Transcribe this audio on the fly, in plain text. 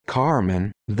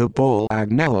Carmine, the Bull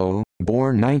Agnello,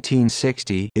 born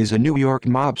 1960, is a New York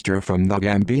mobster from the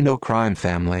Gambino crime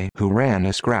family who ran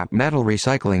a scrap metal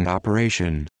recycling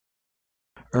operation.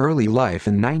 Early life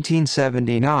in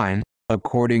 1979,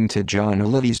 according to John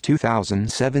Olivi's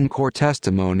 2007 court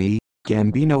testimony,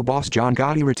 Gambino boss John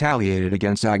Gotti retaliated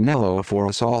against Agnello for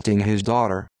assaulting his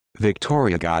daughter,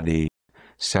 Victoria Gotti.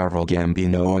 Several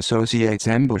Gambino associates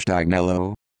ambushed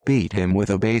Agnello, beat him with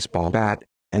a baseball bat,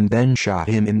 and then shot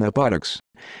him in the buttocks.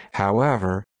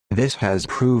 However, this has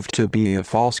proved to be a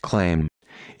false claim.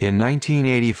 In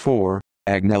 1984,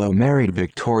 Agnello married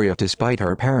Victoria despite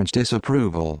her parents'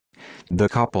 disapproval. The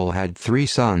couple had 3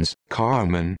 sons,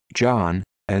 Carmine, John,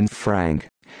 and Frank.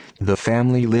 The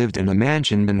family lived in a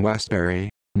mansion in Westbury,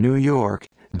 New York.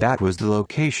 That was the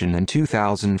location in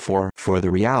 2004 for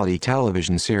the reality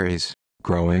television series,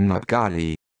 Growing Up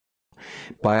Gotti.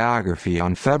 Biography.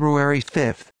 On February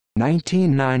 5,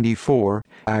 1994,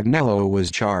 Agnello was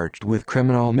charged with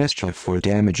criminal mischief for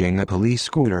damaging a police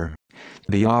scooter.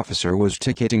 The officer was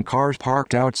ticketing cars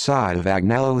parked outside of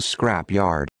Agnello's scrap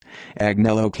yard.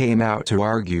 Agnello came out to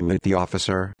argue with the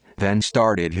officer, then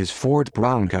started his Ford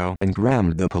Bronco and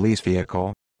rammed the police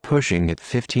vehicle, pushing it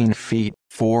 15 feet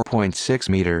 (4.6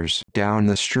 meters) down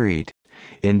the street.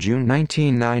 In June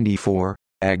 1994,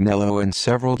 Agnello and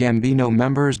several Gambino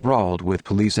members brawled with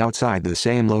police outside the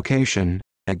same location,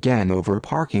 again over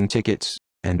parking tickets,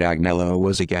 and Agnello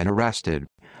was again arrested.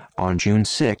 On June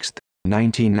 6,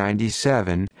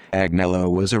 1997, Agnello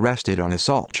was arrested on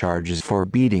assault charges for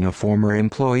beating a former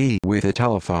employee with a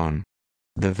telephone.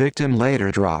 The victim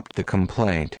later dropped the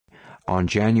complaint. On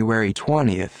January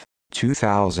 20,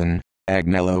 2000,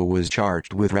 Agnello was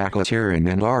charged with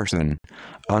racketeering and arson.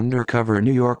 Undercover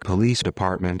New York Police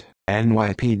Department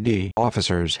 (NYPD)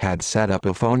 officers had set up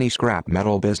a phony scrap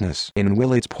metal business in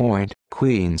Willets Point,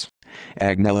 Queens.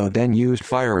 Agnello then used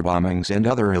firebombings and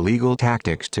other illegal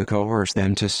tactics to coerce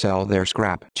them to sell their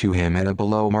scrap to him at a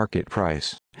below-market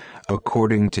price.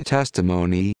 According to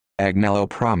testimony, Agnello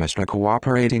promised a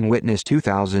cooperating witness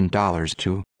 $2,000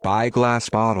 to buy glass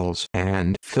bottles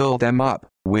and fill them up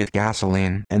with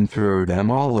gasoline and threw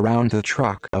them all around the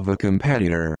truck of a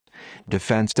competitor.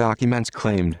 Defense documents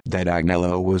claimed that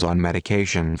Agnello was on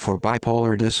medication for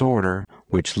bipolar disorder,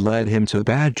 which led him to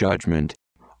bad judgment.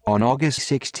 On August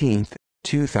 16,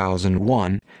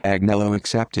 2001, Agnello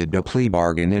accepted a plea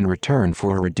bargain in return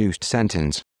for a reduced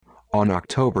sentence. On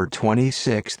October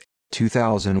 26,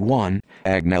 2001,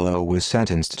 Agnello was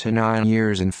sentenced to 9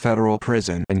 years in federal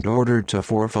prison and ordered to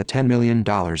forfeit $10 million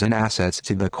in assets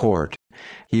to the court.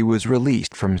 He was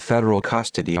released from federal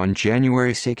custody on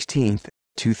January 16,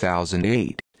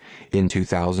 2008. In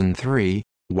 2003,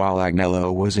 while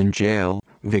Agnello was in jail,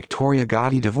 Victoria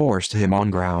Gotti divorced him on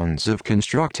grounds of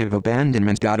constructive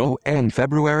abandonment. On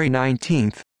February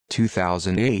 19,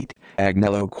 2008,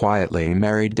 Agnello quietly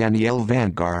married Danielle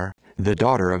Vangar, the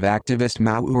daughter of activist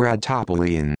Mourad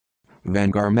Topolian.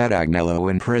 Vangar met Agnello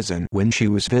in prison when she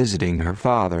was visiting her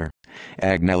father.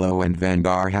 Agnello and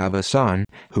Vangar have a son,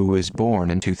 who was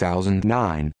born in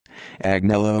 2009.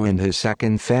 Agnello and his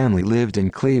second family lived in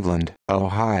Cleveland,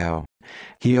 Ohio.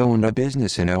 He owned a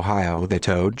business in Ohio that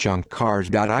towed junk cars.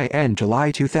 In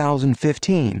July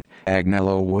 2015,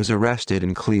 Agnello was arrested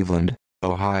in Cleveland,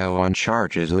 Ohio on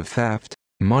charges of theft,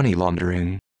 money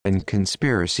laundering, and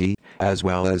conspiracy, as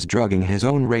well as drugging his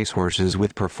own racehorses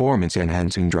with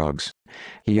performance-enhancing drugs.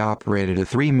 He operated a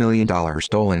 $3 million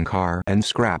stolen car and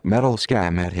scrap metal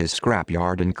scam at his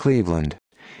scrapyard in Cleveland.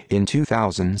 In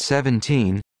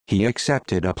 2017, he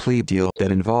accepted a plea deal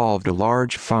that involved a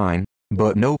large fine,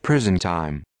 but no prison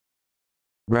time.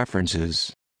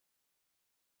 References